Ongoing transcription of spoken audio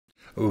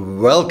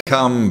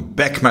Welcome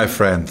back, my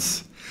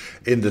friends.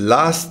 In the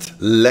last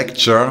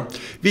lecture,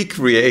 we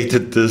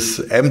created this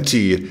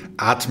empty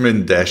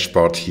admin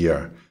dashboard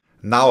here.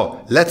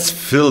 Now, let's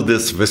fill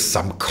this with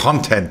some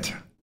content.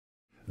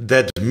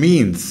 That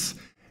means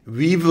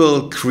we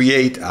will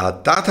create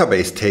a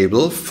database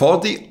table for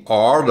the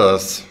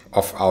orders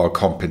of our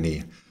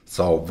company.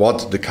 So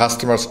what the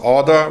customer's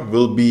order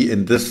will be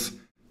in this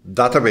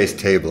database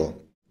table.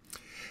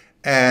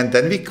 And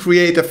then we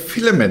create a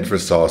filament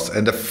resource,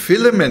 and a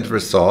filament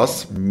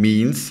resource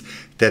means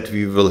that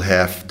we will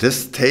have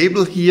this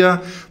table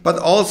here, but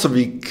also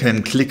we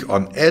can click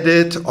on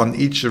edit on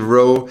each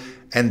row,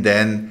 and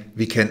then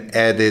we can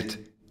edit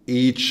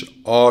each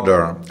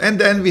order.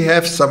 And then we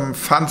have some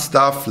fun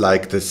stuff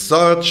like the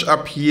search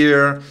up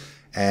here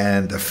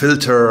and a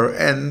filter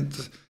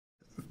and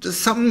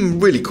some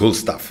really cool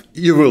stuff.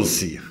 You will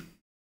see.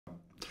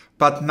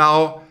 But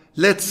now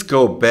let's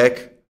go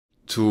back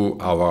to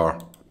our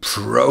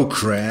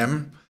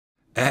program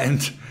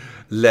and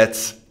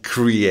let's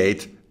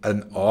create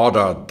an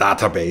order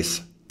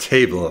database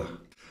table.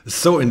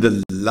 So in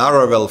the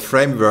Laravel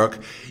framework,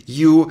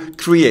 you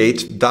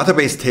create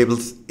database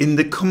tables in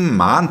the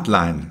command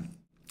line.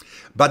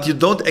 But you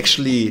don't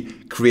actually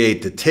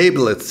create the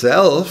table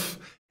itself.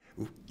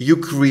 You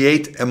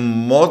create a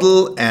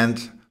model,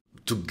 and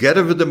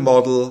together with the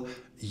model,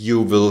 you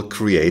will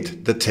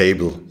create the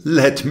table.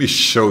 Let me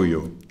show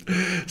you.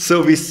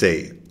 So we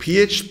say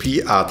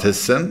PHP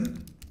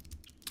artisan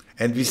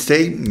and we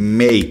say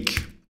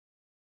make.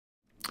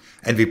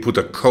 And we put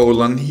a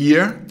colon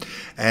here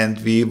and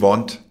we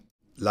want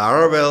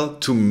Laravel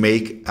to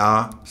make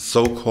a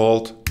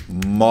so-called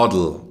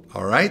model.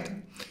 All right.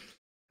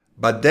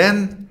 But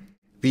then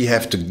we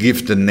have to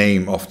give the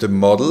name of the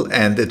model,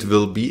 and it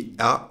will be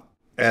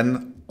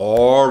an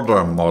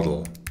order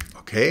model.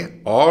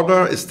 Okay.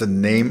 Order is the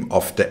name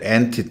of the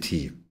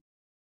entity.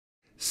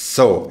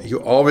 So you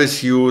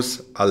always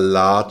use a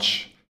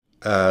large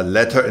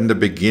letter in the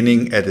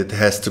beginning, and it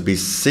has to be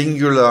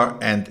singular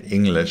and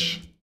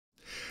English.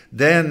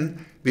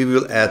 Then we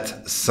will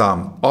add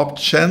some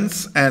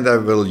options, and I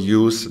will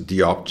use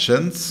the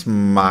options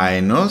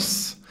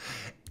minus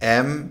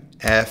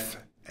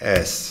MFS.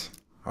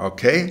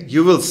 Okay,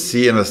 you will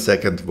see in a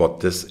second what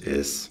this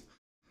is.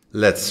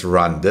 Let's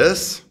run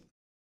this.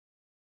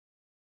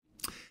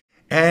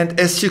 And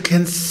as you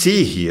can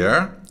see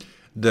here,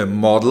 the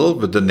model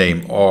with the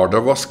name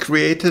order was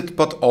created,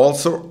 but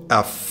also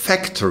a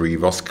factory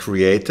was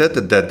created,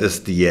 that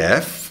is the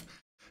F.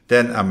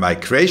 Then a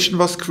migration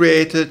was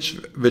created,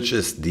 which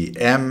is the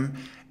M,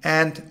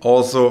 and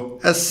also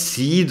a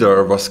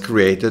seeder was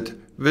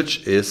created,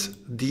 which is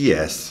the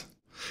S.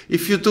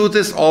 If you do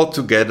this all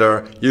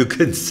together, you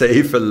can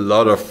save a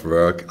lot of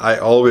work. I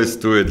always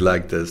do it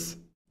like this.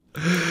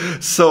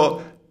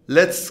 So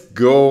let's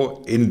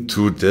go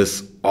into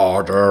this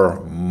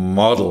order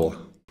model.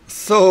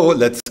 So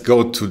let's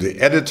go to the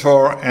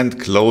editor and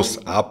close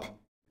up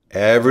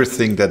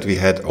everything that we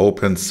had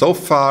open so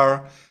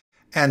far.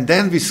 And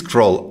then we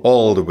scroll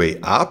all the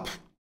way up.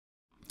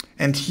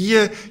 And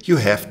here you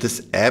have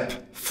this app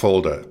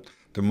folder,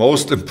 the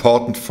most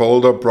important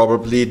folder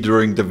probably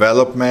during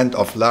development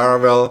of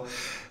Laravel.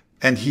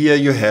 And here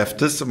you have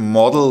this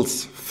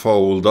models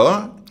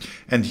folder.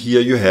 And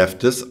here you have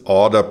this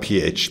order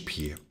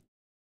PHP.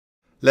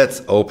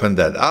 Let's open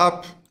that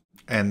up.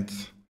 And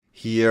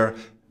here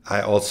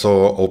I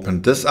also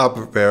opened this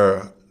up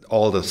where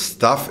all the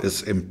stuff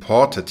is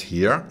imported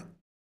here.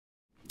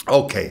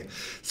 Okay,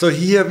 so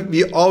here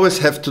we always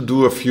have to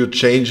do a few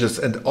changes,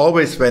 and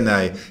always when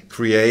I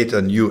create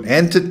a new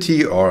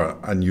entity or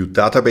a new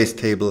database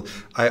table,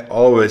 I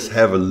always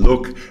have a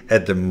look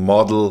at the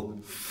model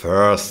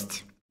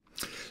first.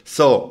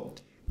 So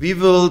we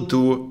will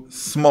do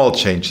small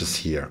changes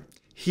here.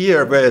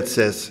 Here where it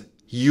says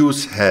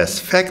use has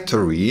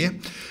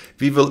factory,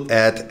 we will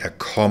add a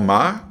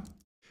comma,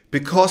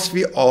 because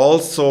we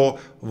also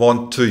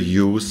want to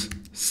use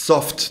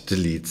soft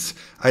deletes.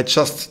 I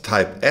just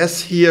type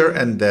S here,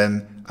 and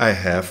then I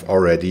have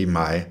already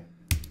my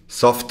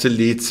soft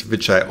deletes,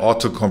 which I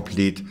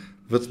autocomplete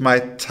with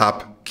my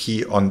tab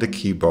key on the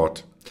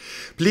keyboard.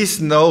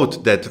 Please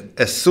note that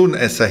as soon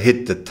as I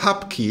hit the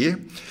tab key,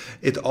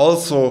 it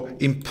also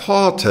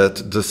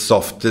imported the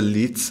soft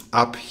deletes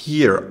up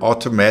here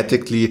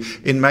automatically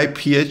in my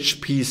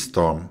PHP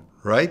storm,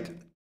 right?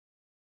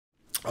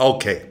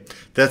 Okay,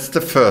 that's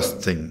the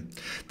first thing.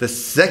 The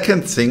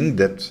second thing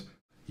that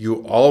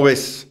you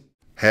always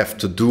have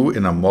to do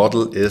in a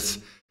model is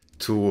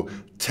to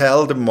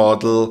tell the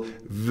model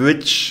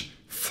which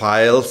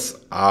files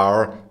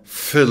are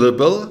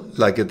fillable,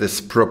 like it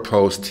is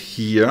proposed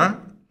here.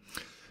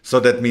 So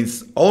that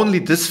means only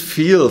these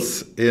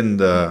fields in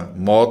the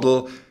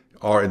model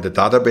or in the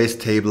database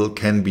table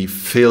can be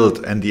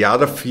filled, and the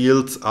other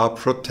fields are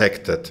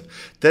protected.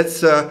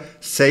 That's a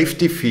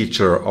safety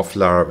feature of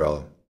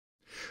Laravel.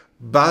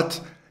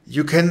 But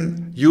you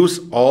can use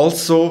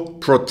also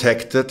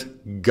protected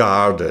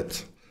guarded.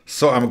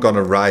 So I'm going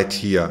to write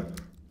here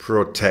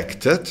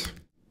protected,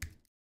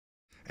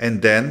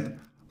 and then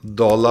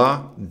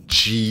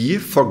 $G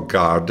for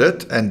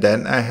guarded, and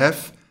then I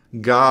have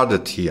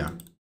guarded here.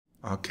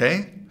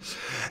 Okay?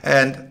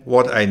 And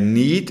what I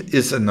need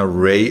is an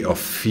array of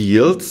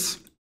fields.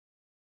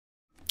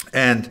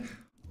 And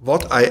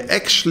what I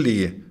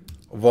actually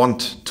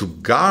want to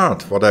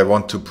guard, what I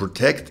want to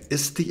protect,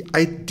 is the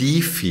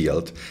ID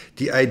field.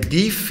 The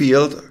ID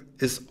field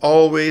is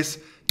always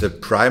the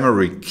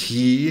primary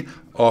key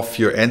of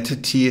your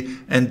entity,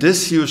 and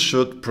this you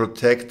should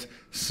protect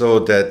so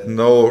that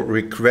no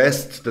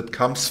request that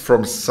comes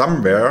from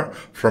somewhere,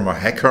 from a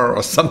hacker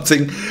or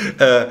something,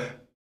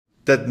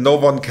 that no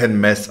one can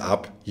mess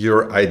up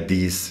your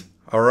IDs.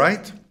 All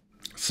right?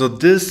 So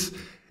this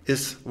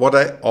is what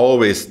I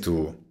always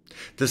do.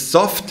 The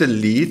soft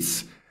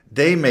deletes,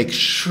 they make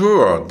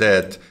sure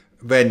that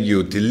when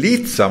you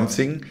delete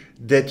something,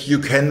 that you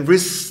can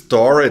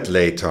restore it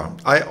later.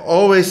 I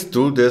always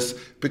do this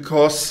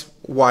because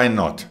why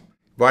not?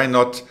 Why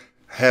not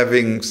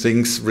having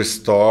things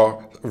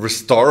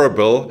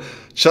restorable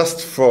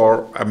just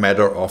for a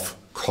matter of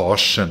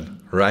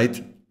caution,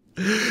 right?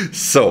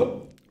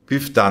 So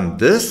we've done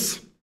this,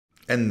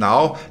 and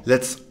now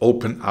let's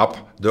open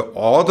up the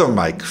order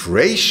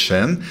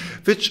migration,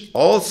 which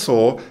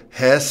also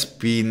has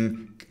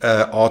been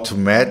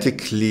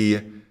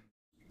automatically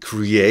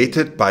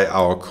created by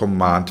our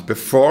command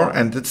before,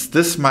 and it's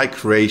this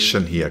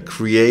migration here,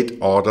 create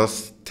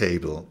orders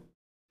table.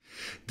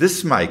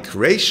 This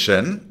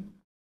migration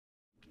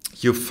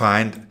you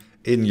find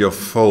in your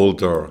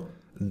folder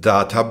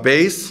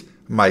database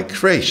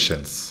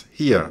migrations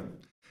here,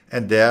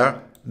 and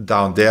there,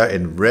 down there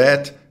in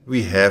red,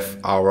 we have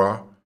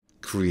our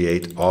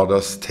create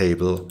orders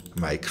table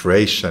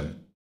migration.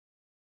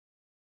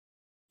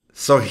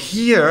 So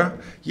here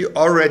you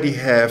already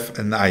have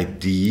an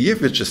ID,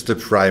 which is the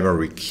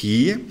primary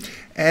key,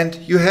 and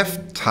you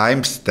have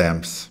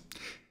timestamps.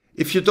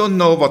 If you don't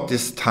know what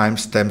these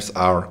timestamps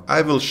are,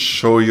 I will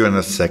show you in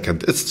a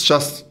second. It's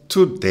just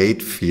two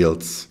date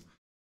fields,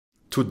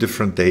 two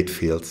different date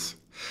fields.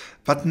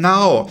 But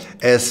now,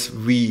 as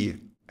we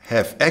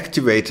have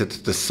activated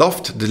the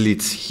soft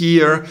deletes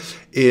here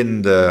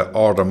in the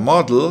order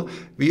model,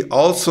 we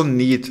also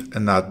need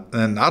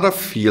another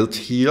field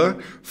here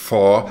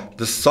for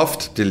the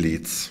soft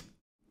deletes.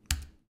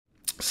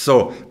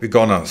 So we're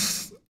gonna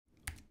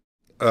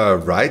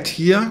write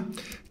here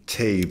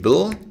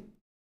table,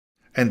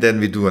 and then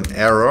we do an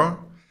error,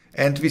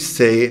 and we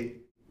say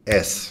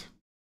S.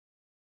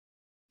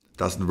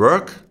 Doesn't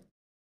work.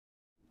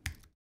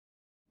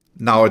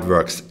 Now it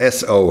works,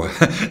 SO.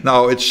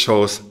 Now it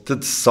shows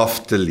the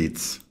soft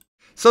deletes.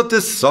 So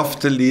this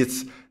soft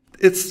deletes,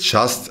 it's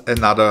just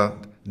another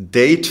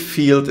date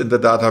field in the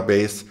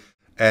database,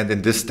 and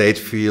in this date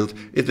field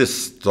it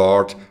is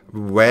stored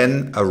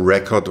when a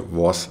record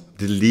was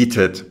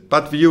deleted.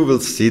 But you will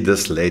see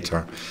this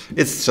later.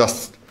 It's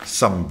just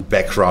some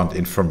background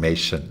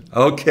information.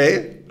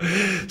 Okay?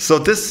 So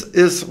this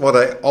is what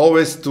I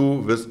always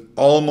do with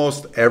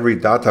almost every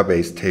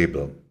database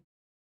table.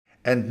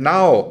 And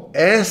now,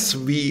 as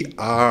we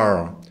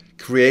are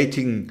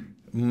creating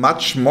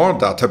much more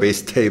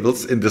database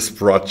tables in this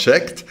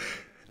project,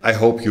 I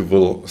hope you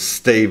will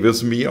stay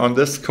with me on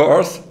this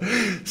course.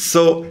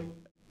 So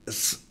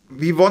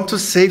we want to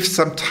save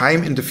some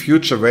time in the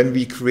future when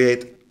we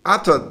create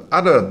other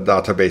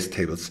database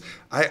tables.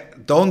 I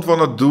don't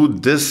want to do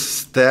this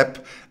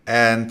step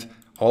and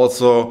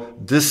also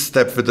this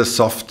step with the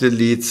soft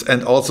deletes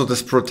and also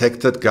this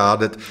protected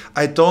guarded.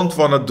 I don't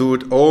want to do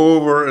it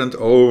over and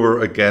over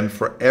again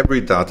for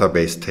every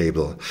database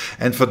table.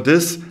 And for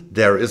this,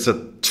 there is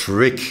a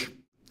trick.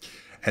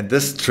 And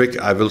this trick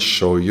I will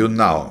show you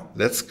now.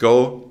 Let's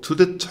go to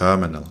the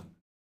terminal.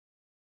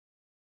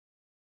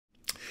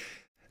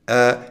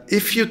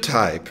 If you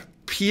type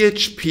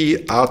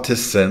PHP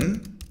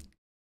artisan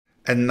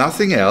and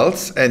nothing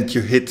else, and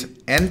you hit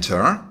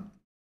enter,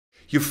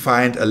 you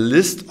find a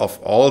list of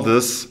all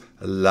these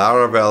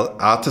Laravel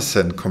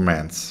artisan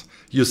commands.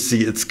 You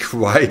see it's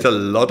quite a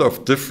lot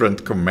of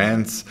different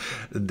commands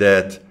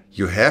that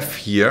you have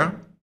here.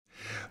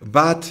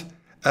 But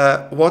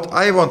what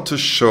I want to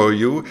show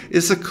you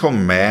is a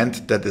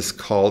command that is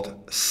called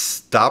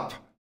stop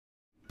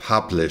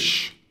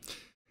publish.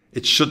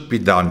 It should be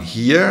down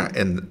here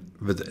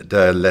with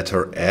the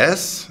letter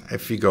S.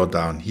 If we go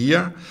down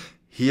here,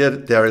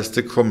 there is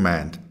the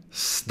command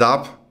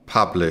stop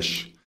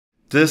publish.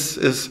 This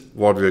is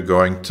what we're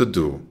going to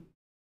do.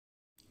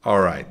 All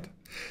right.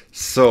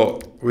 So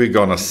we're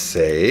gonna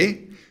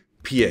say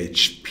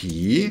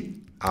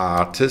PHP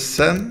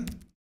artisan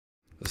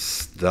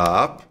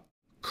stop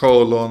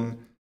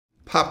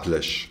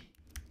publish.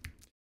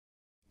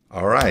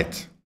 All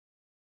right.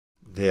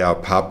 They are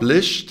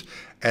published.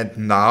 And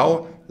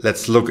now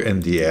let's look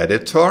in the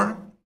editor.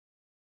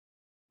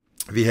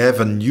 We have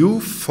a new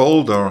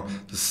folder,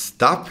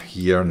 stub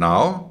here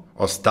now,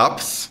 or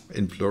stubs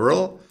in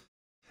plural.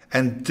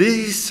 And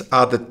these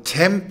are the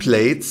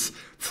templates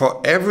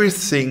for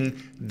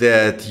everything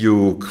that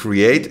you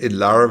create in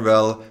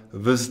Laravel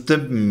with the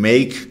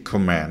make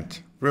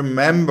command.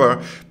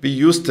 Remember, we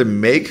use the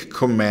make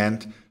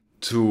command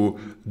to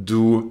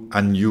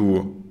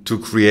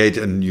create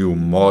a new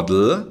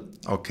model,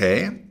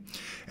 okay?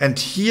 And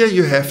here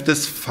you have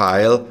this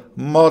file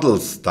model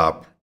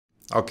stub,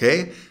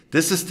 okay?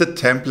 This is the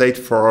template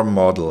for a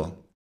model.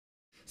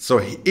 So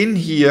in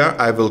here,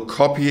 I will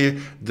copy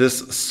this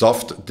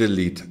soft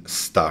delete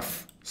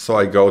stuff. So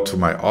I go to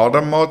my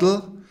order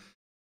model.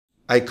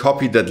 I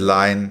copy that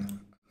line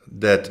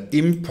that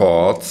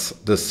imports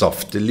the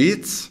soft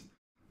deletes.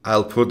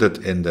 I'll put it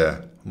in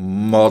the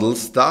model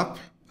stub.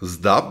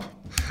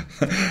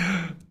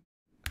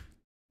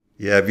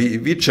 Yeah,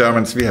 we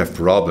Germans, we have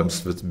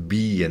problems with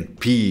B and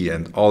P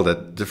and all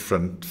that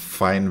different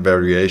fine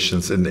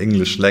variations in the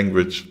English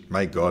language.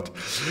 My God.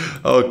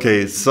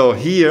 Okay, so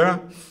here,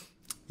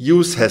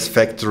 use has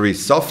factory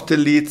soft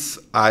deletes.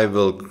 I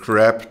will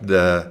grab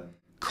the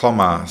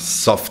comma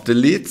soft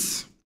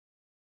deletes.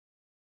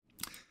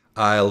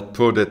 I'll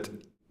put it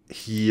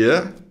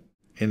here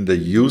in the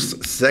use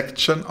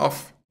section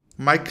of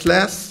my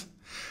class.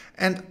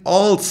 And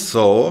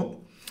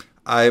also,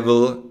 I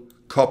will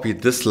copy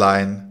this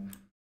line,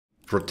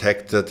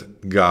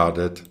 protected,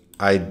 guarded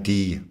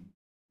ID.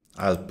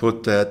 I'll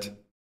put that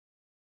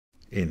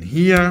in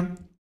here.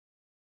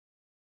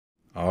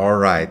 All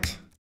right.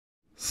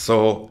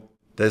 So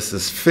this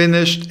is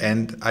finished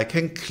and I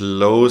can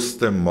close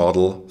the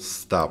model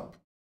stub.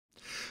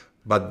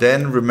 But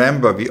then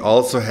remember, we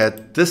also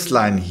had this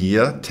line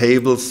here,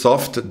 table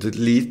soft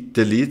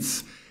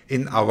deletes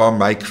in our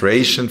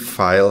migration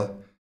file.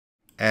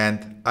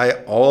 And I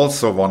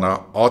also want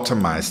to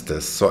automate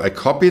this. So I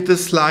copy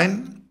this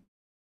line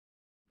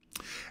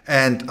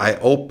and I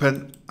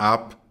open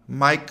up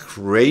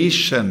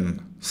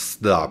migration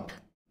stub.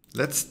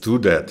 Let's do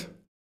that.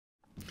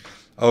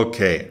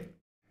 Okay.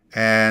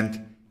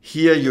 And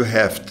here you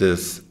have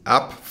this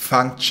up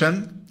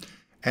function.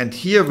 And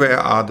here where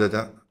are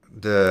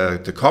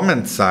the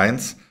comment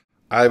signs,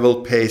 I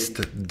will paste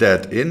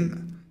that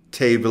in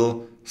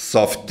table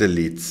soft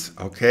deletes.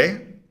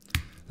 Okay.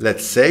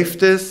 Let's save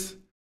this.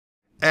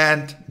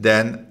 And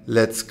then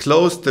let's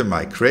close the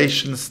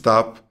migration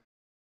stub,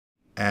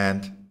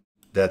 and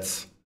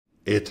that's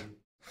it.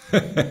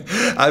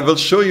 I will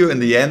show you in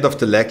the end of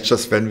the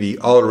lectures when we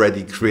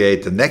already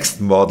create the next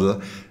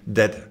model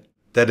that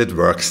it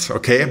works,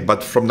 okay?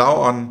 But from now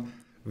on,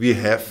 we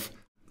have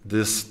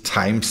this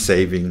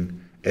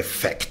time-saving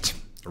effect,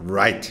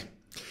 right?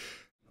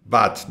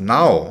 But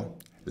now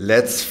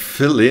let's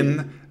fill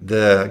in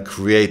the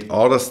create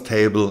orders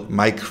table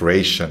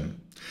migration.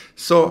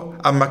 So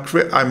a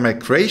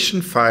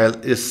migration file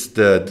is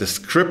the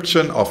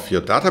description of your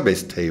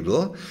database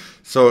table.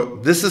 So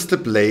this is the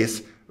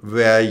place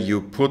where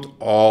you put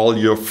all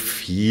your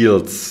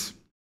fields.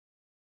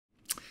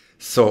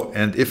 So,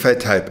 and if I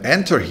type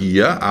enter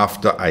here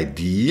after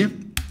ID,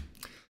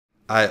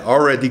 I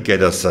already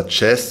get a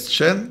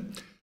suggestion,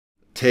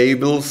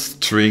 table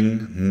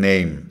string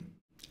name.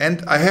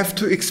 And I have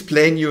to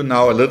explain you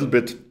now a little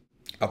bit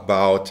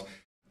about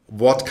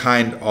what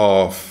kind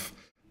of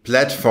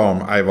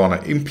platform I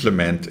want to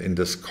implement in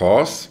this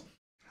course.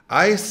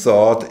 I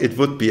thought it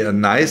would be a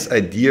nice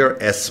idea,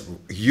 as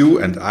you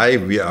and I,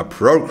 we are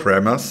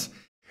programmers,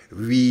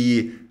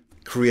 we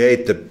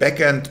create the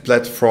backend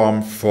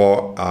platform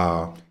for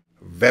a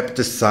web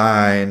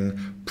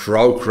design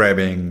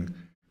programming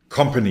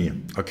company.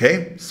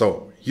 Okay,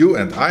 so you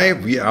and I,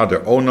 we are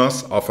the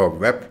owners of a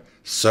web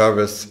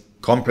service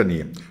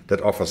company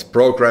that offers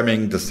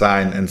programming,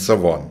 design, and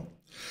so on.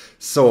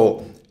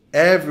 So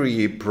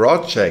every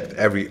project,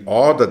 every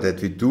order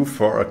that we do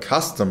for a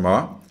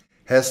customer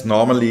has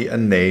normally a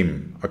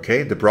name,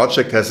 okay? The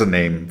project has a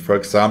name. For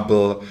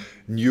example,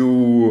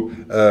 new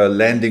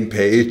landing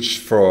page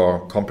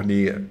for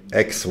company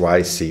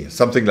XYZ,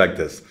 something like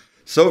this.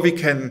 So we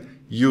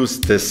can use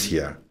this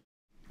here.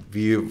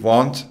 We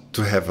want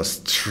to have a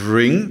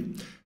string,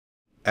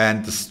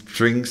 and the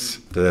strings,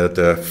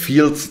 the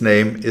field's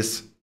name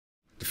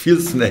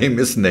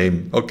is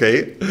name,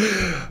 okay?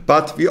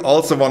 But we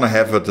also want to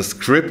have a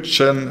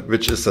description,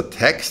 which is a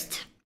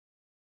text.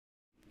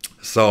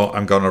 So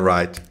I'm going to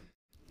write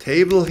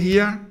table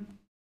here.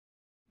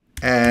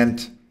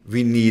 And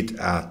we need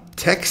a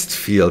text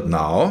field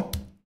now,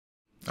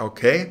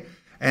 okay?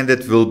 And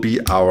it will be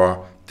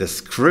our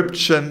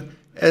description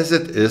as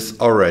it is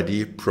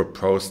already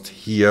proposed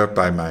here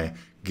by my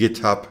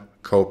GitHub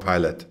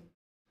Copilot.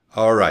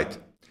 All right.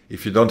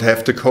 If you don't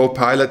have the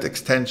Copilot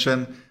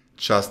extension,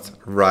 just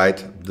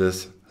write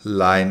this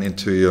line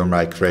into your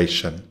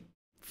migration.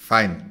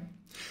 Fine.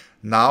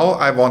 Now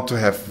I want to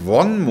have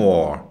one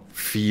more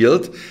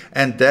field,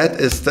 and that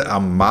is the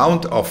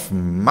amount of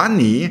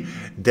money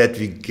that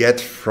we get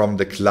from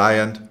the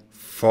client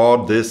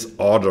for this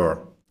order.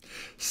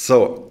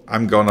 So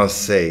I'm gonna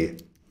say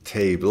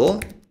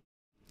table,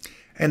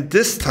 and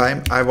this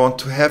time I want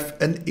to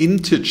have an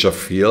integer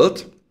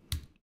field,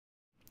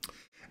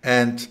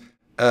 and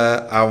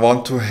I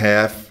want to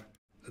have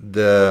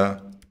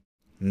the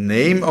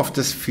name of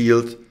this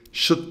field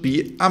should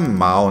be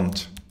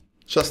amount,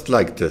 just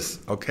like this,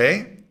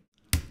 okay?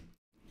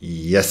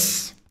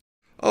 Yes.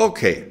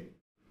 Okay.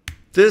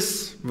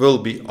 This will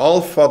be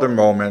all for the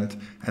moment,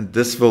 and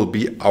this will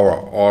be our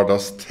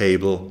orders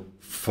table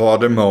for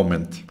the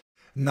moment.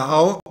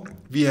 Now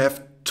we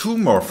have two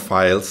more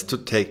files to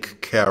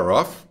take care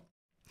of,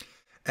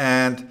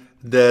 and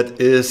that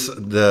is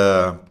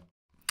the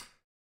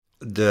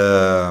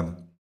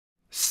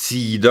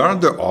seeder,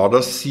 the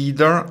order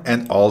seeder,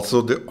 and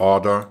also the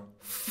order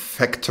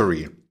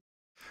factory.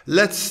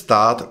 Let's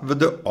start with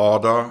the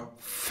order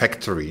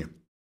factory.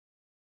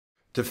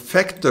 The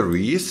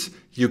factories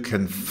you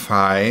can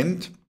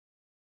find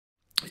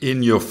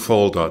in your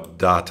folder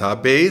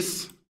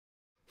database,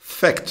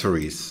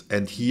 factories,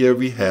 and here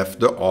we have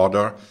the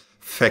order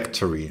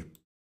factory.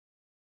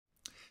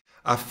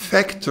 A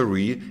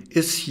factory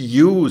is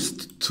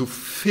used to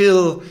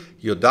fill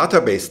your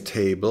database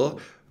table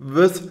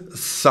with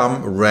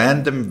some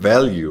random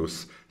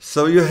values,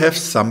 so you have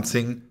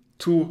something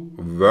to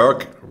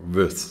work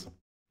with.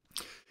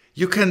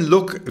 You can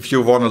look, if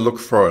you want to look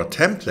for a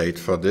template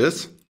for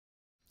this,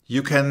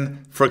 you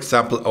can, for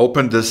example,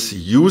 open this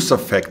user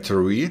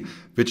factory,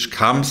 which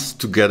comes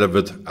together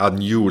with a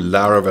new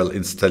Laravel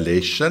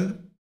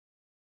installation.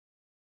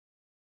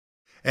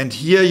 And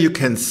here you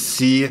can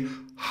see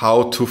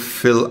how to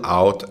fill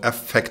out a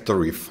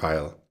factory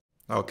file.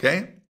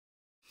 Okay?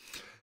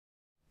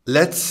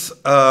 It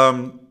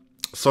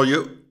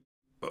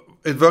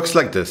works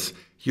like this.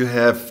 You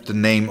have the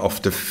name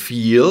of the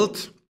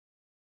field,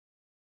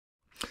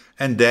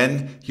 and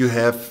then you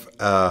have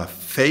a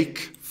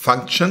fake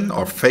function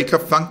or faker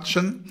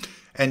function,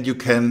 and you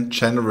can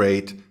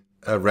generate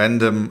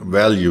random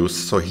values.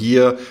 So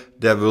here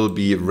there will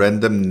be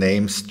random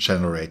names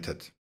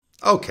generated.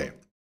 Okay.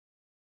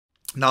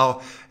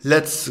 Now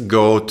let's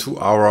go to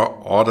our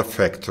order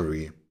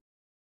factory.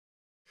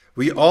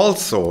 We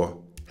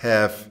also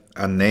have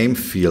a name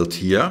field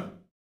here,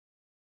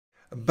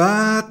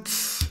 but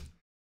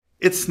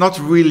it's not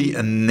really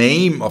a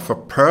name of a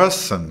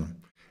person.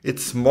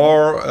 It's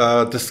more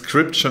a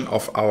description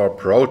of our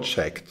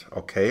project,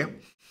 okay?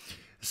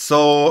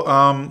 So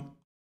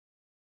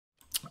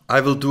I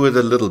will do it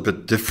a little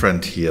bit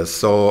different here.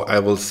 So I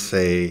will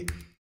say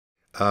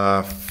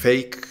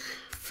faker.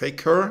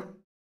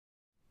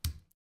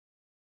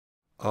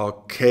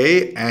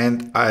 Okay,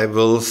 and I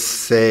will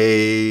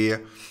say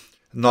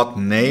not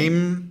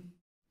name.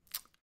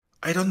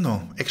 I don't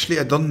know. Actually,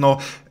 I don't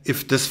know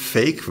if this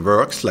fake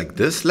works like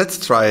this.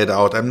 Let's try it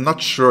out. I'm not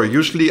sure.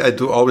 Usually I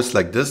do always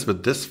like this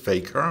with this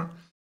faker.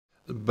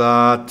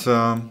 But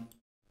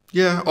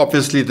yeah,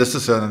 obviously this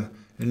is a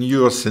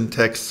newer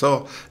syntax.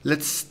 So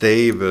let's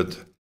stay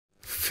with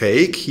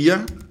fake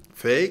here.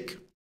 Fake.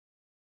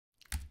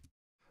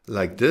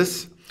 Like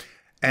this.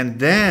 And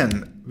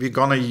then we're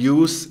gonna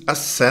use a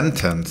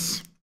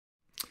sentence.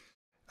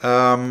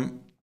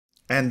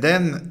 And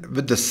then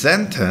with the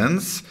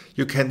sentence,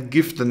 you can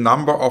give the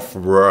number of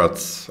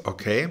words,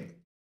 okay?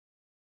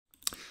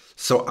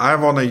 So I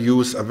want to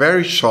use a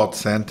very short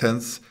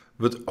sentence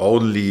with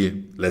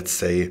only, let's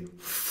say,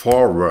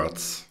 4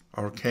 words,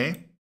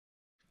 okay?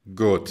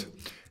 Good.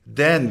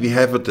 Then we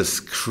have a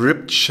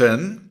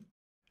description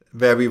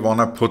where we want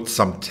to put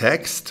some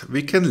text.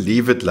 We can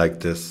leave it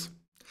like this.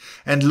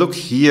 And look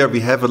here,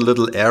 we have a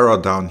little error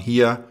down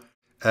here.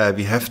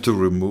 We have to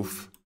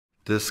remove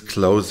this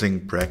closing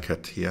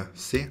bracket here,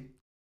 see?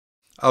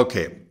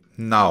 Okay,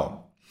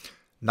 now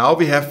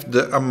we have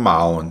the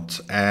amount,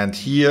 and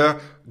here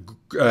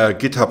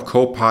GitHub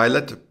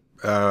Copilot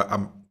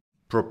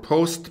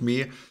proposed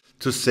me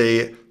to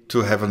say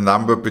to have a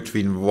number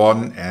between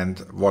 1 and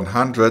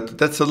 100.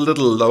 That's a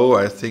little low,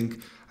 I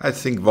think. I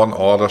think one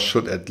order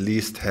should at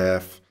least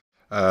have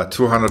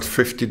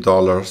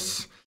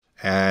 $250,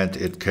 and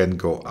it can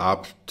go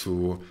up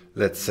to,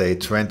 let's say,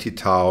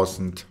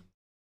 $20,000.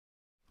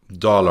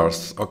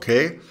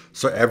 Okay,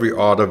 so every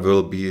order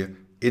will be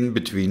in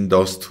between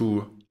those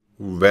two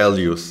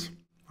values.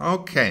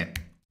 Okay,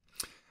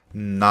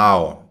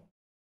 now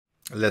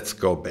let's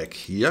go back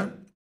here.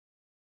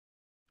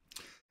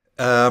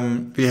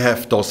 We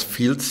have those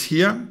fields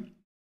here,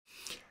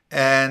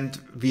 and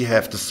we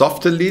have the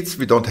soft deletes.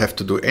 We don't have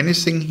to do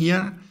anything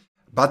here,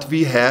 but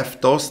we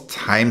have those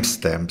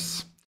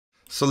timestamps.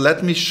 So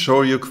let me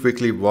show you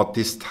quickly what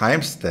these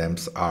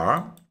timestamps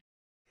are.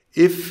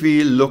 If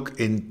we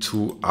look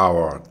into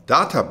our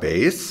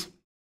database,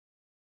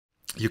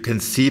 you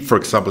can see, for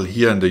example,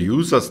 here in the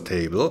users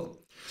table,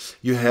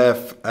 you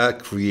have a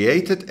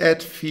created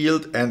at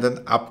field and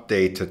an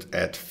updated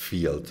at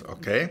field,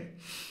 okay?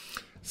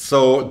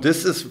 So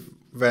this is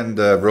when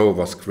the row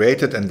was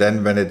created and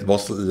then when it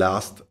was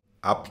last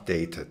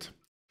updated.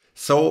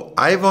 So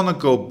I want to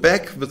go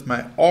back with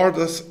my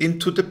orders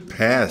into the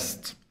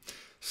past.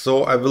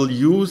 So I will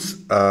use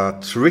a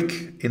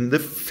trick in the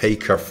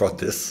faker for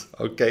this,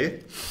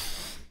 okay?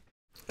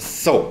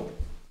 So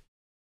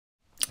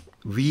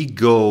we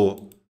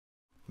go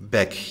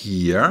back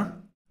here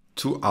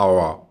to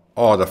our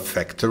order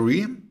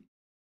factory,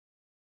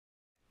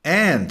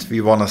 and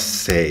we want to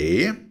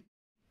say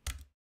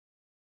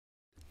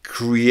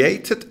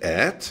created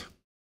at,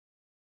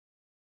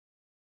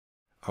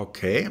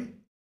 okay?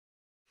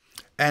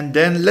 And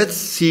then let's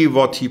see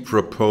what he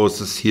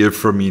proposes here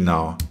for me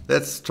now.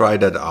 Let's try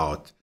that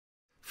out.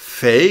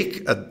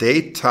 Fake a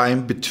date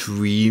time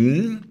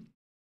between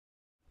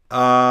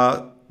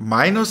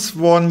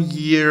 -1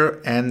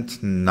 year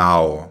and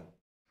now.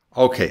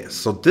 Okay,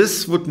 so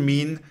this would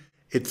mean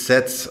it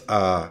sets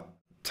a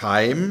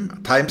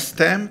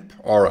timestamp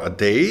or a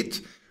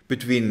date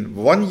between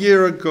 1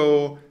 year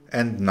ago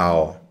and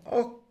now.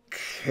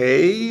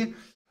 Okay,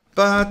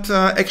 but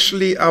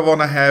actually I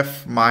want to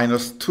have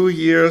 -2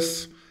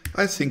 years.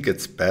 I think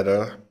it's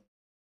better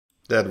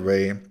that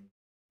way.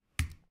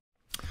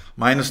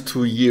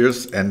 -2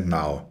 years and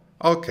now.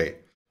 Okay,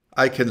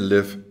 I can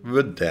live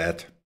with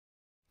that.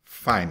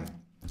 Fine.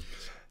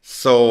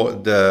 So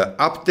the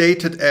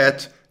updated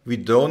at, we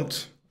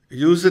don't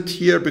use it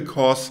here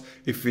because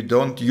if we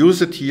don't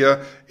use it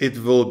here, it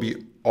will be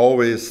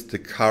always the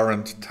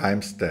current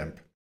timestamp.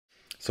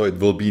 So it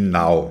will be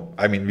now.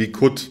 I mean, we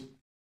could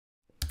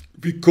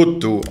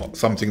do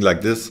something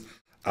like this,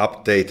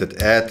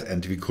 updated at,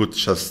 and we could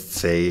just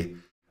say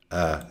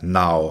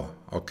now.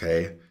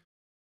 Okay.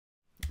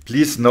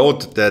 Please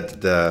note that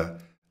the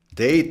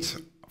date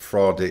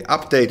for the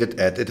updated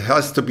at, it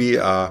has to be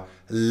a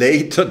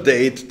later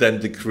date than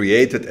the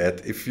created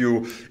at. If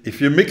you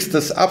mix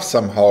this up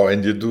somehow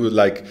and you do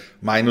like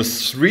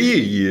 -3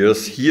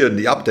 years here in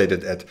the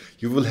updated at,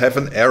 you will have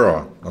an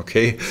error,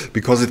 okay?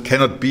 Because it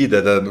cannot be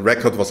that a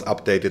record was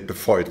updated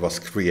before it was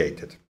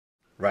created.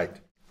 Right,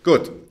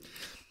 good.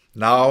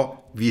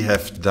 Now we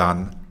have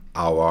done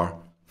our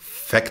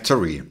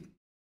factory.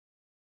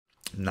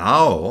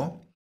 Now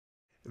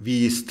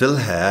we still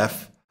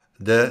have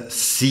the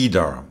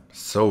seeder.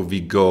 So we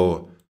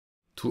go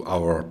to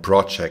our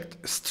project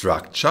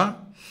structure,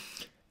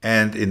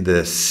 and in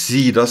the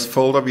seeders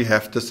folder we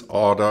have this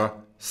order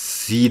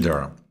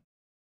seeder.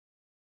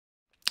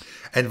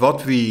 And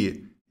what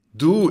we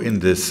do in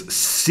this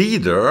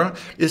seeder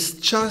is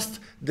just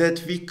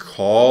that we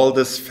call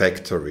this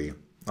factory.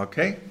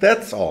 Okay,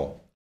 that's all.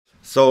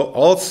 So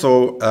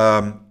also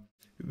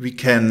we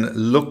can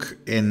look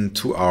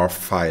into our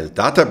file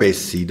database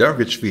seeder,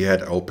 which we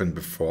had opened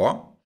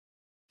before.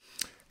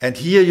 And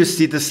here you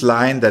see this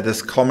line that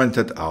is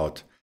commented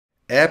out.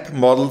 App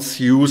models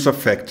user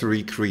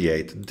factory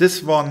create.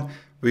 This one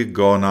we're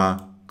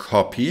gonna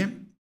copy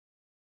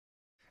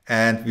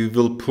and we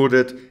will put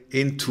it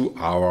into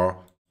our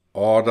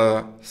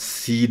order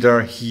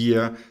seeder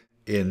here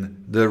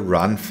in the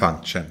run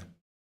function.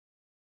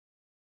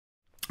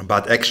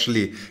 But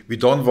actually we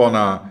don't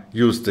wanna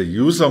use the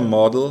user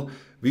model,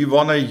 we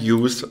wanna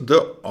use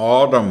the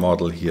order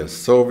model here.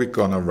 So we're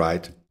gonna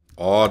write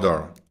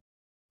order.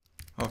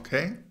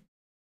 Okay.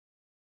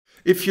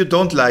 If you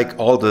don't like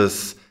all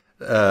this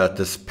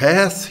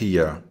path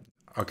here,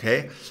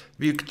 okay,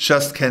 you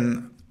just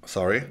can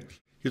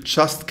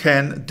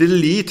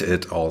delete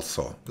it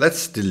also.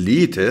 Let's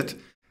delete it.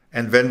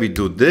 And when we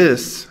do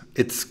this,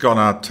 it's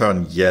gonna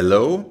turn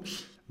yellow.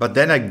 But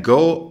then I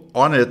go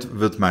on it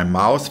with my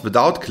mouse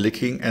without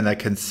clicking and I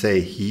can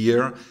say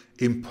here,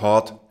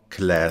 import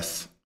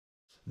class.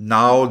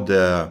 Now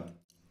the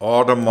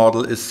order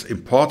model is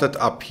imported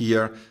up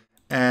here,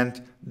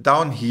 and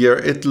down here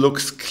it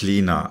looks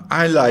cleaner.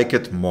 I like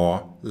it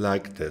more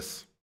like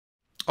this.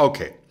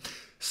 Okay,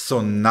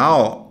 so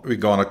now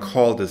we're gonna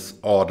call this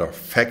order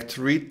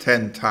factory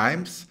 10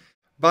 times,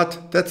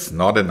 but that's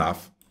not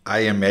enough. I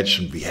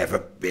imagine we have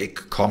a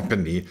big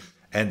company,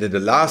 and in the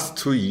last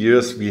 2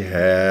 years we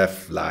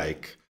have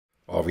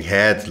we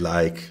had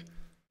like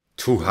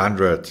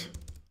 200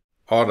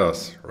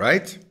 orders,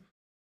 right?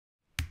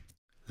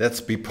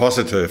 Let's be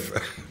positive.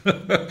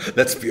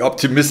 Let's be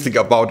optimistic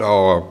about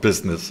our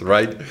business,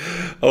 right?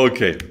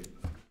 Okay.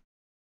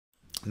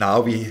 Now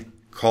we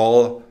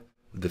call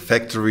the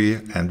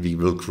factory and we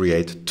will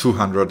create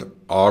 200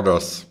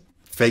 orders,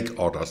 fake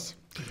orders.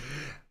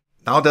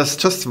 Now there's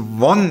just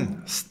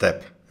one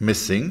step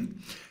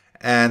missing,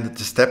 and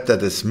the step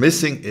that is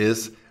missing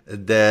is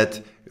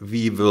that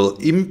we will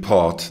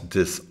import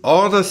this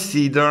order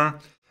seeder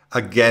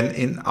again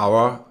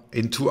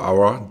into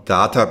our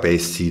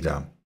database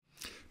seeder.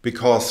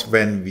 Because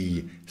when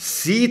we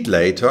seed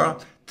later,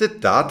 the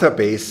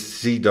database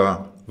seeder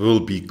will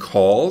be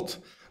called,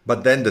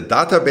 but then the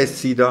database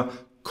seeder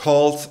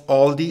calls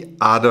all the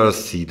other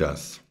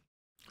seeders.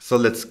 So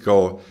let's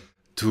go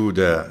to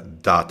the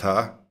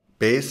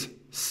database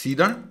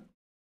seeder.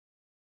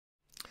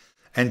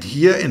 And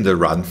here in the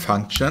run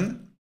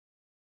function,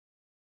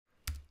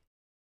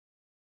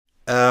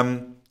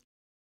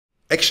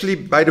 actually,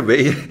 by the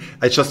way,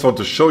 I just want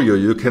to show you,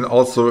 you can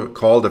also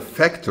call the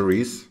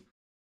factories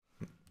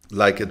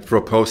like it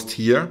proposed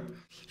here.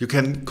 You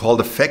can call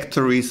the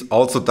factories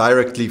also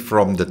directly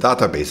from the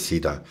database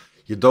seeder.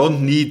 You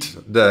don't need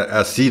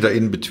the seeder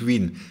in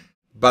between,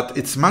 but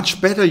it's much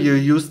better you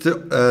use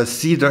the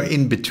seeder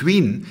in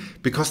between,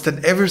 because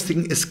then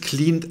everything is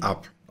cleaned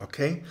up,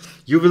 okay?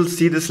 You will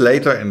see this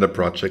later in the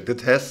project.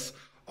 It has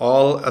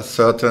all a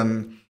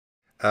certain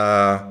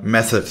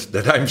method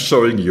that I'm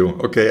showing you,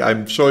 okay?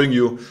 I'm showing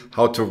you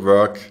how to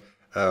work,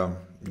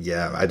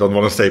 I don't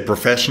want to say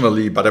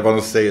professionally, but I want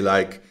to say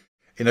like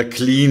in a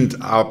cleaned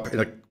up,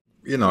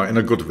 in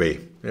a good way,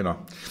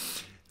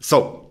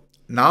 So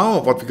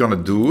now what we're going to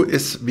do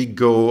is we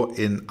go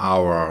in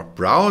our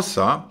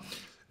browser,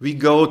 we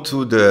go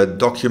to the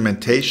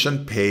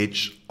documentation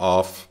page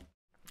of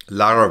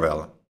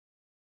Laravel.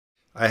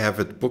 I have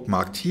it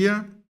bookmarked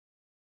here,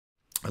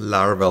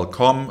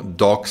 Laravel.com,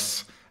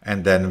 docs,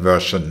 and then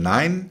version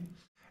 9.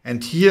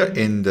 And here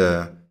in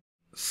the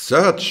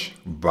search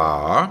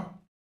bar,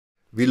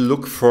 we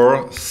look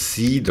for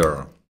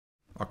Cedar,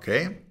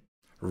 okay?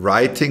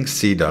 Writing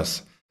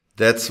Cedars,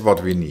 that's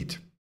what we need,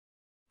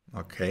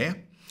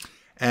 okay?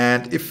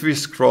 And if we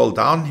scroll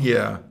down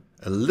here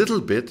a little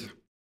bit,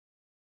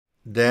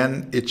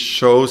 then it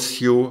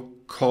shows you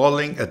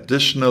calling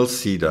additional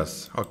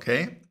Cedars,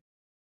 okay?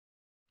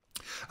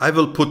 I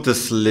will put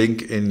this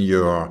link in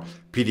your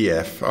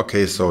PDF,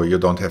 okay, so you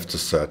don't have to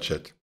search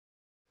it.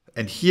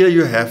 And here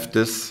you have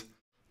this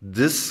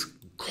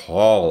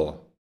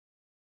call.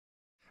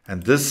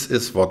 And this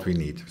is what we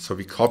need. So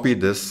we copy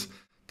this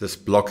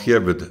block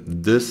here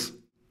with this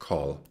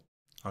call,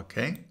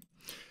 okay?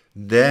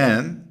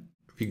 Then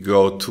we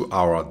go to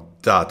our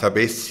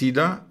database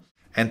Cedar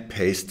and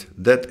paste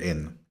that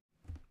in.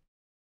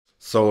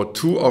 So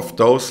 2 of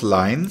those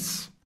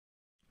lines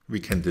we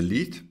can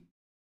delete.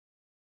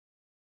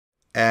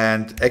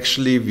 And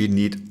actually we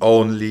need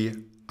only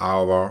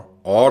our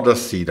order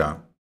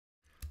Cedar.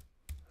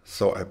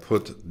 So I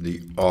put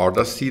the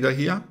order Cedar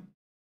here,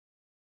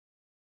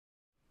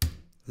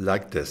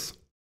 like this.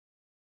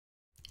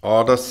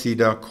 Order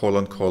Cedar :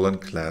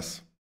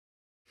 class.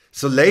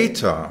 So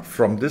later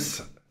from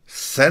this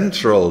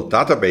central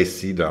database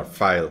Cedar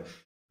file,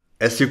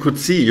 as you could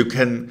see, you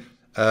can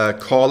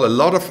call a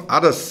lot of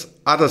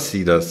other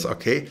Cedars,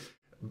 okay?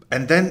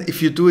 And then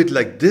if you do it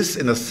like this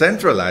in a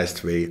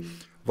centralized way,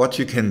 what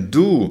you can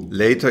do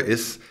later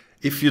is,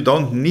 if you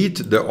don't need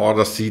the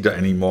order Cedar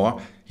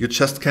anymore, you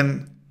just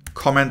can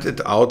comment it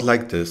out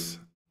like this.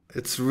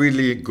 It's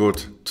really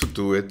good to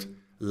do it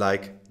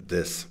like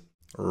this.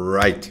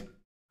 Right.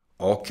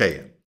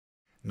 Okay.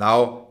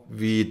 Now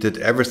we did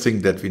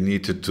everything that we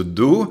needed to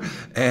do,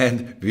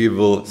 and we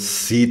will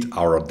seed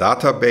our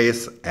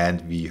database,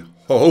 and we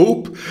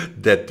hope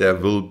that there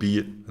will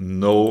be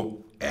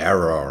no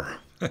error.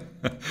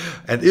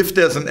 And if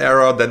there's an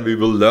error, then we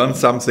will learn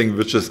something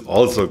which is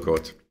also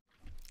good.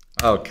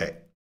 Okay,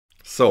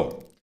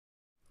 so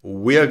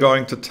we are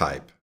going to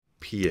type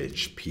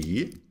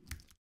PHP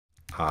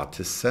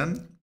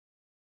artisan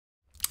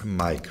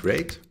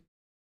migrate :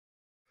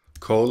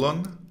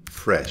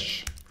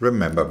 fresh.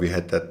 Remember, we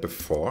had that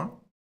before.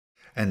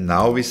 And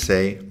now we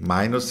say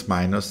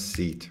 --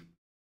 seed.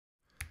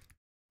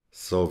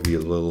 So we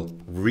will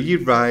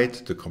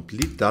rewrite the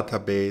complete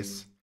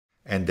database,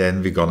 and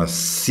then we're gonna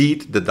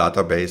seed the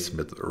database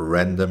with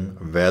random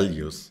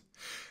values.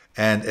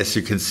 And as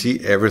you can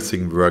see,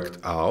 everything worked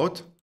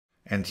out.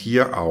 And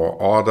here our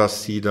order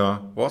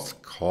Cedar was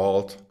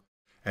called,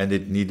 and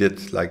it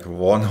needed like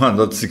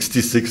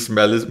 166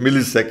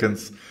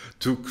 milliseconds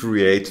to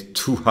create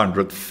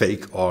 200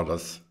 fake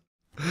orders.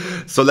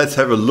 So let's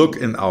have a look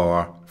in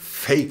our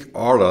fake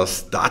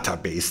orders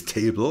database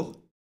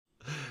table.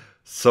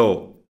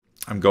 So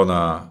I'm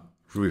gonna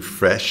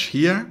refresh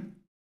here.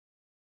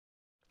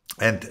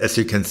 And as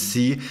you can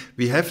see,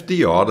 we have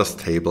the orders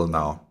table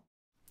now.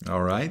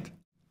 All right.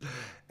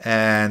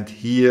 And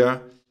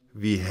here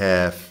we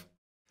have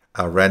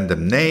a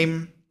random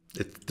name.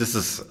 This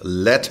is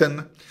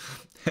Latin.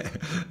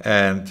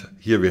 And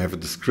here we have a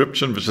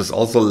description, which is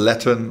also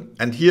Latin.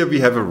 And here we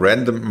have a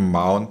random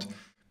amount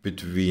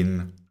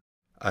between,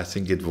 I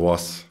think it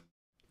was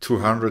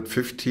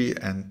 250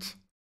 and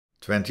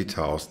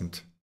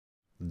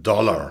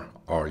 $20,000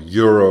 or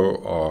euro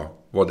or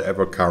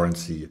whatever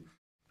currency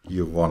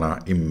you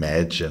wanna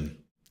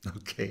imagine.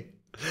 Okay.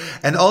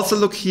 And also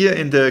look here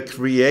in the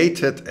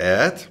created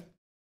ad.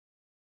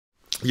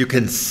 You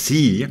can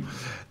see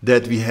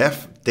that we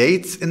have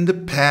dates in the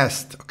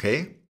past.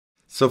 Okay.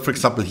 So for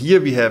example, here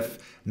we have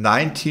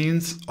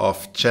 19th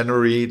of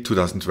January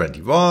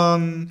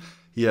 2021.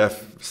 You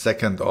have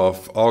 2nd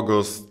of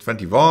August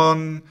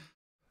 21,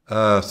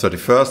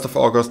 31st of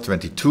August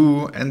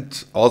 22,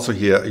 and also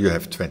here you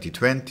have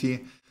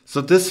 2020. So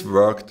this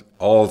worked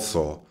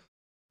also.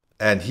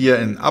 And here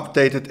in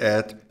updated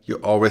ad, you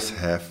always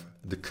have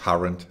the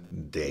current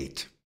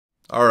date.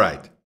 All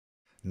right.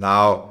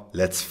 Now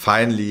let's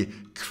finally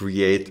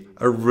create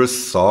a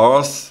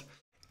resource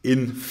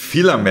in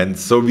Filament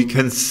so we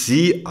can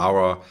see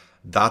our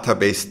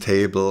database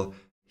table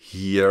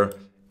here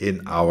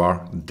in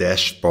our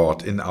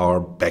dashboard, in our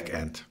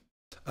backend.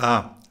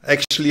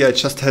 Actually, I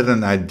just had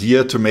an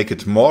idea to make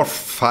it more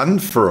fun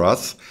for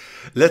us.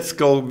 Let's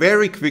go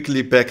very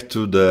quickly back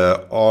to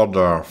the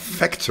order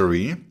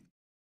factory.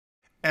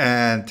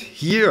 And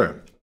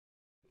here,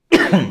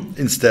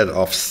 instead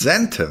of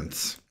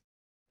sentence,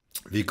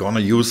 we're gonna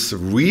use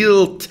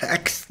real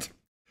text.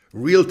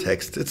 Real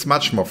text, it's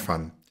much more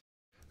fun.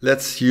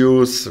 Let's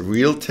use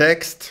real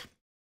text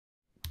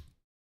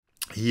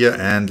here,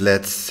 and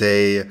let's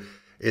say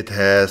it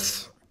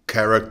has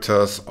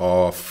characters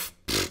of,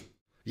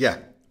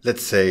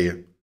 let's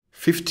say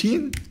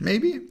 15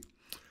 maybe.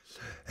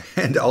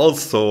 And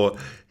also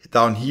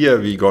down here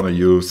we're gonna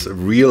use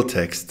real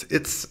text.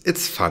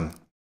 It's fun.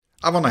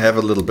 I wanna have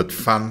a little bit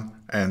fun,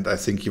 and I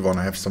think you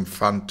wanna have some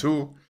fun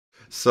too.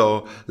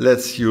 So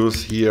let's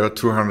use here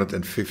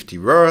 250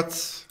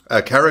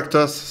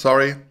 characters,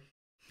 sorry.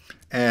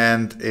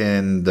 And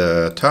in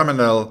the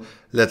terminal,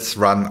 let's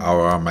run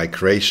our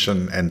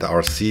migration and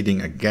our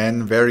seeding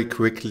again very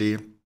quickly.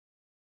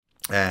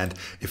 And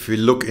if we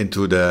look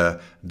into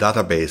the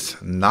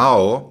database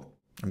now,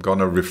 I'm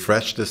gonna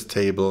refresh this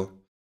table.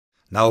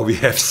 Now we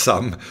have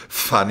some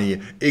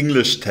funny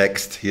English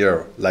text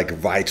here, like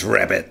white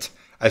rabbit.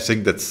 I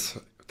think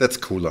that's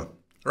cooler.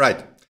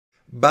 Right.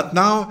 But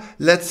now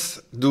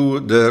let's do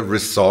the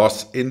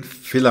resource in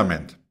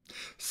Filament.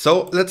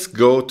 So let's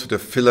go to the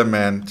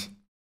Filament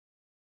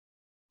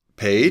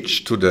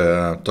page, to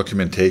the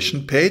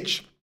documentation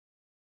page.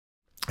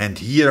 And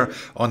here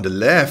on the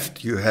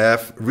left, you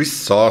have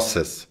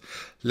resources.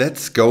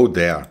 Let's go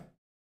there.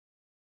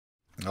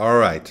 All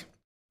right.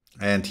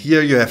 And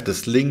here you have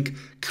this link,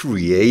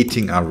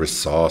 creating a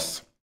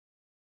resource.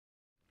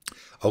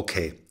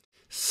 Okay.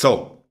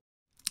 So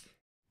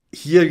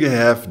here you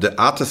have the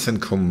artisan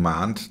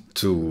command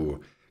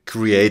to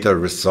create a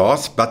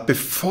resource. But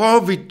before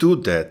we do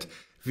that,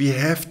 we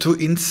have to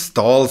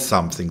install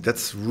something.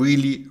 That's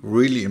really,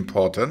 really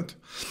important.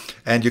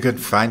 And you can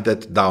find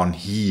that down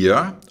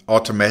here,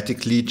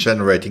 automatically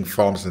generating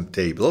forms and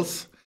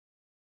tables.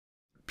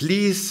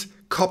 Please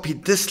copy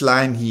this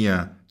line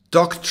here,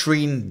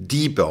 doctrine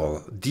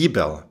debel.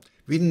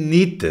 We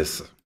need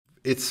this.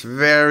 It's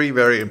very,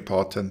 very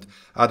important.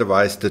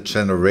 Otherwise, the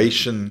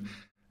generating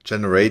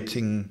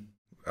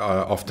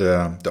of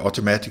the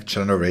automatic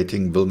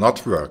generating will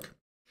not work.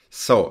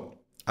 So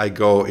I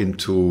go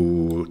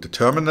into the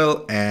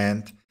terminal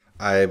and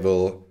I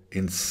will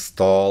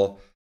install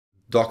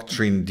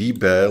doctrine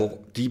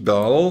debel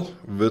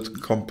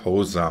with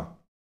Composer,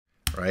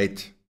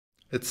 right?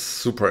 It's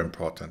super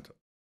important.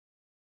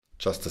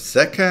 Just a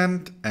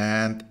second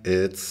and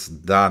it's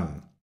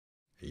done.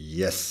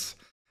 Yes.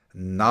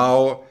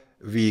 Now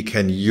we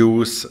can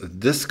use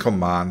this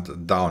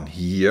command down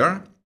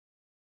here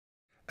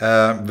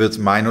with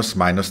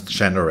 --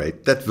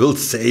 generate. That will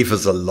save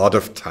us a lot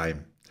of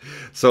time.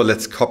 So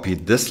let's copy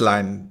this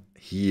line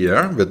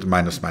here with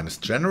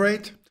 --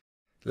 generate.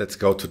 Let's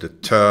go to the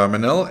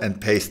terminal and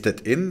paste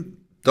it in.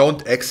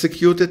 Don't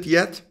execute it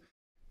yet,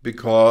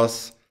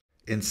 because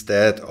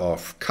instead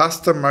of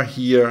customer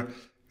here,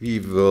 we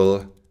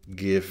will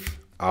give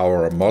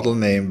our model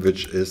name,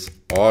 which is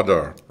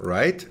order,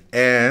 right?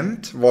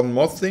 And one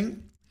more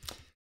thing.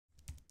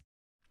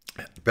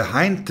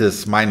 Behind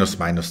this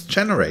 --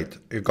 generate,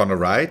 you're gonna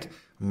write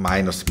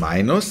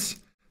 --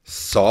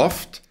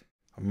 soft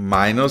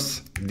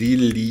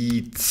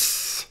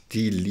 -deletes.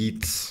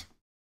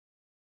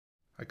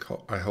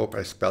 I hope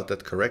I spelled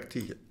that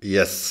correctly.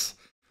 Yes,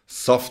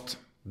 soft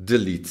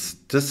deletes.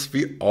 This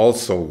we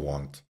also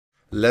want.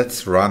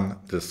 Let's run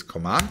this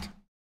command.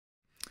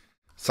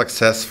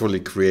 Successfully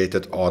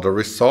created order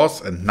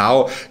resource. And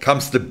now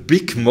comes the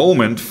big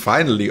moment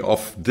finally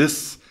of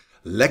this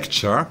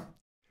lecture.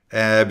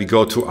 We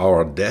go to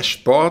our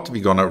dashboard.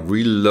 We're gonna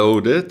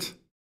reload it.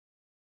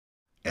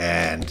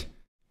 And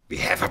we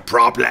have a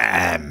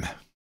problem.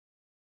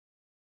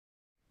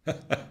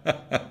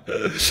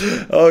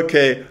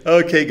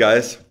 Okay,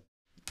 guys.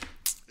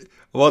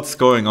 What's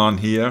going on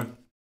here?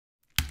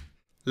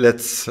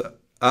 Let's,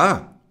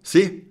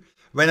 see,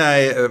 when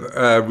I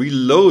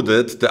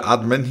reloaded the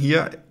admin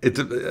here, it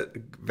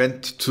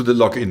went to the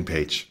login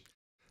page.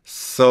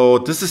 So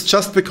this is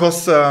just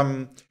because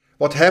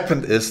what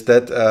happened is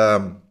that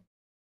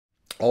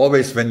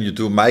always when you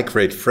do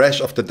migrate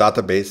fresh of the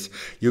database,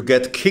 you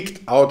get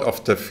kicked out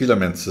of the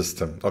Filament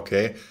system,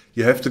 okay?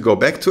 You have to go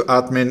back to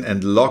admin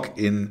and log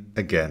in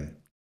again.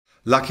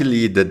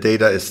 Luckily, the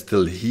data is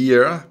still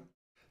here.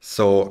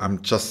 So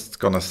I'm just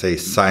gonna say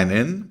sign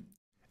in.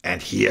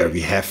 And here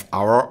we have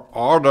our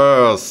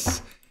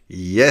orders.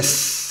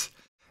 Yes.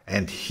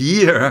 And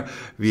here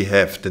we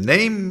have the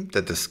name,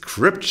 the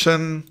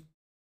description.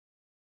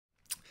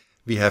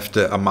 We have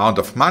the amount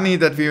of money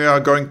that we are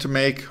going to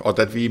make, or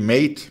that we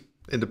made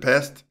in the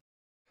past.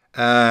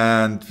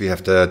 And we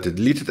have the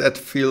deleted at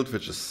field,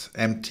 which is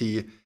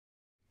empty,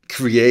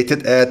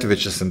 created at,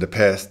 which is in the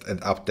past,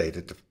 and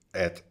updated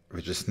at,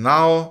 which is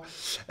now.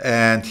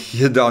 And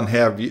here down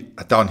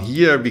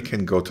here we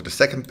can go to the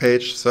second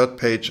page, third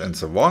page, and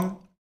so on.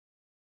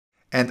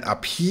 And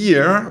up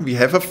here we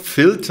have a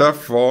filter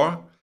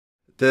for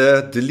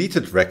the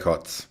deleted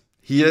records.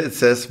 Here it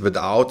says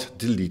without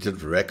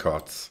deleted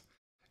records.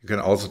 You can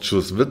also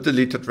choose with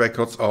deleted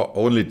records or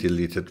only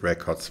deleted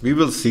records. We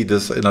will see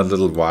this in a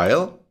little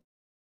while.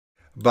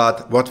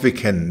 But what we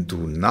can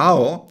do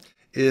now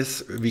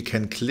is we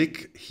can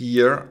click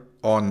here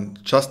on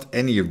just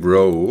any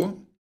row,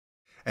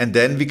 and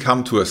then we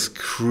come to a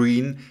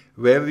screen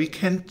where we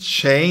can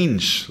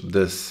change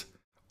this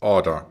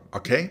order,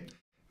 okay?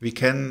 We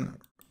can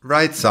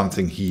write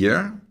something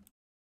here,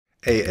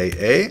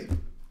 AAA.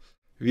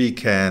 We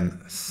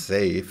can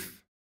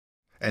save.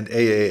 and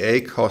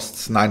AAA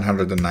costs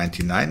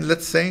 999,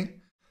 let's say.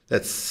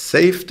 Let's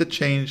save the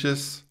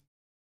changes.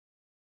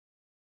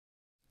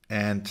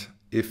 And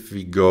if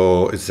we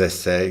go, is that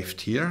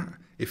saved here?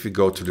 If we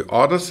go to the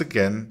orders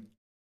again,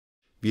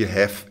 we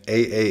have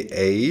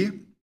AAA,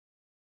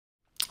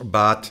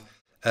 but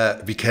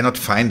we cannot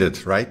find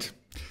it, right?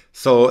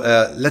 So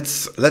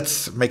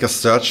let's make a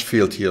search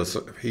field here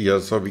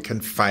so we can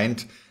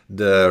find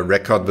the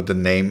record with the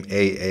name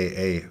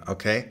AAA,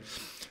 okay?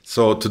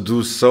 So to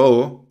do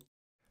so,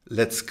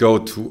 let's go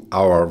to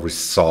our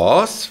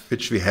resource,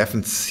 which we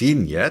haven't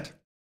seen yet.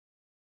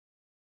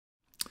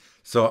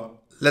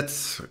 So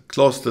let's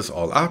close this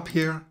all up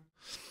here.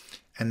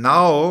 And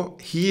now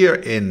here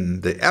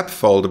in the app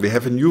folder, we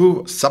have a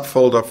new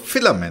subfolder,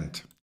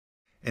 Filament.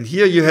 And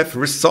here you have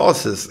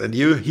resources, and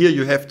here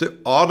you have the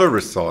order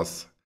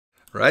resource,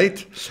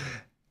 right?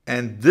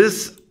 And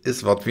this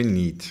is what we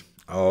need.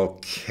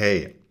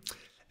 Okay.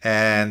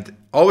 And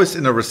always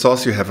in a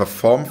resource, you have a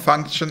form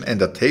function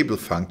and a table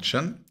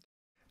function.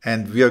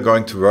 And we are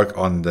going to work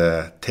on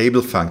the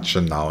table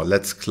function now.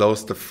 Let's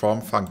close the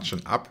form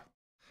function up.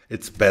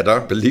 It's better,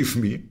 believe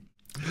me.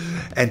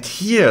 And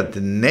here,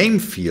 the name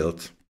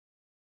field,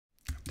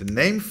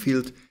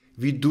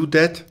 we do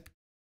that.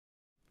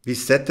 We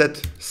set that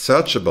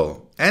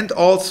searchable and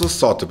also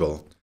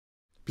sortable.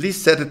 Please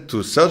set it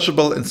to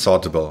searchable and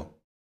sortable.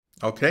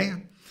 Okay?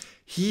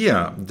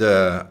 Here,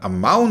 the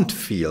amount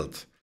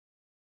field,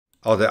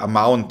 or the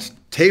amount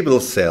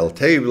table cell,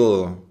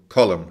 table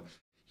column,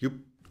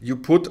 you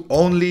put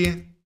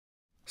only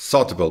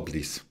sortable,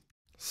 please.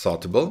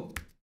 Sortable.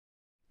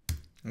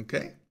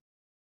 Okay?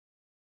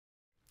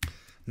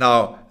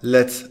 Now,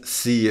 let's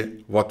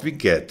see what we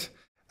get.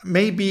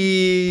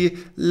 Maybe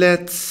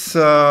let's...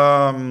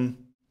 no,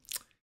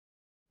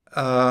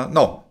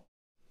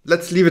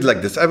 let's leave it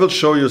like this. I will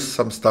show you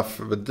some stuff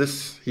with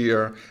this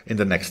here in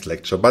the next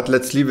lecture, but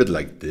let's leave it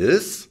like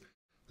this.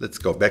 Let's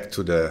go back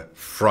to the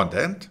front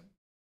end.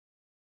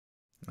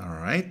 All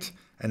right.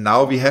 And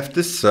now we have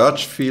this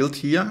search field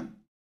here.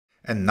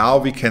 And now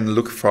we can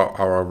look for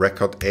our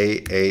record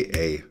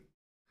AAA.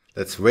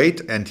 Let's wait.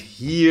 And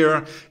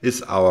here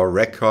is our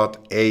record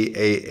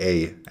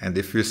AAA. And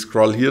if we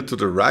scroll here to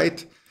the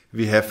right,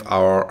 we have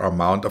our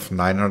amount of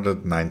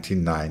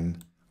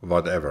 999,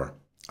 whatever.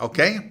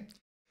 Okay.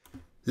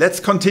 Let's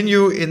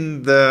continue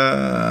in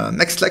the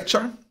next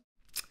lecture.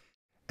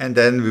 And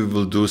then we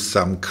will do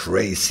some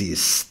crazy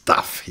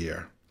stuff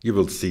here. You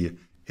will see.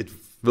 It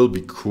will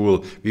be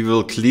cool. We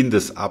will clean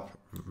this up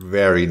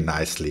very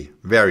nicely.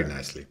 Very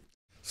nicely.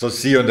 So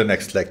see you in the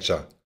next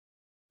lecture.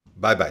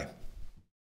 Bye-bye.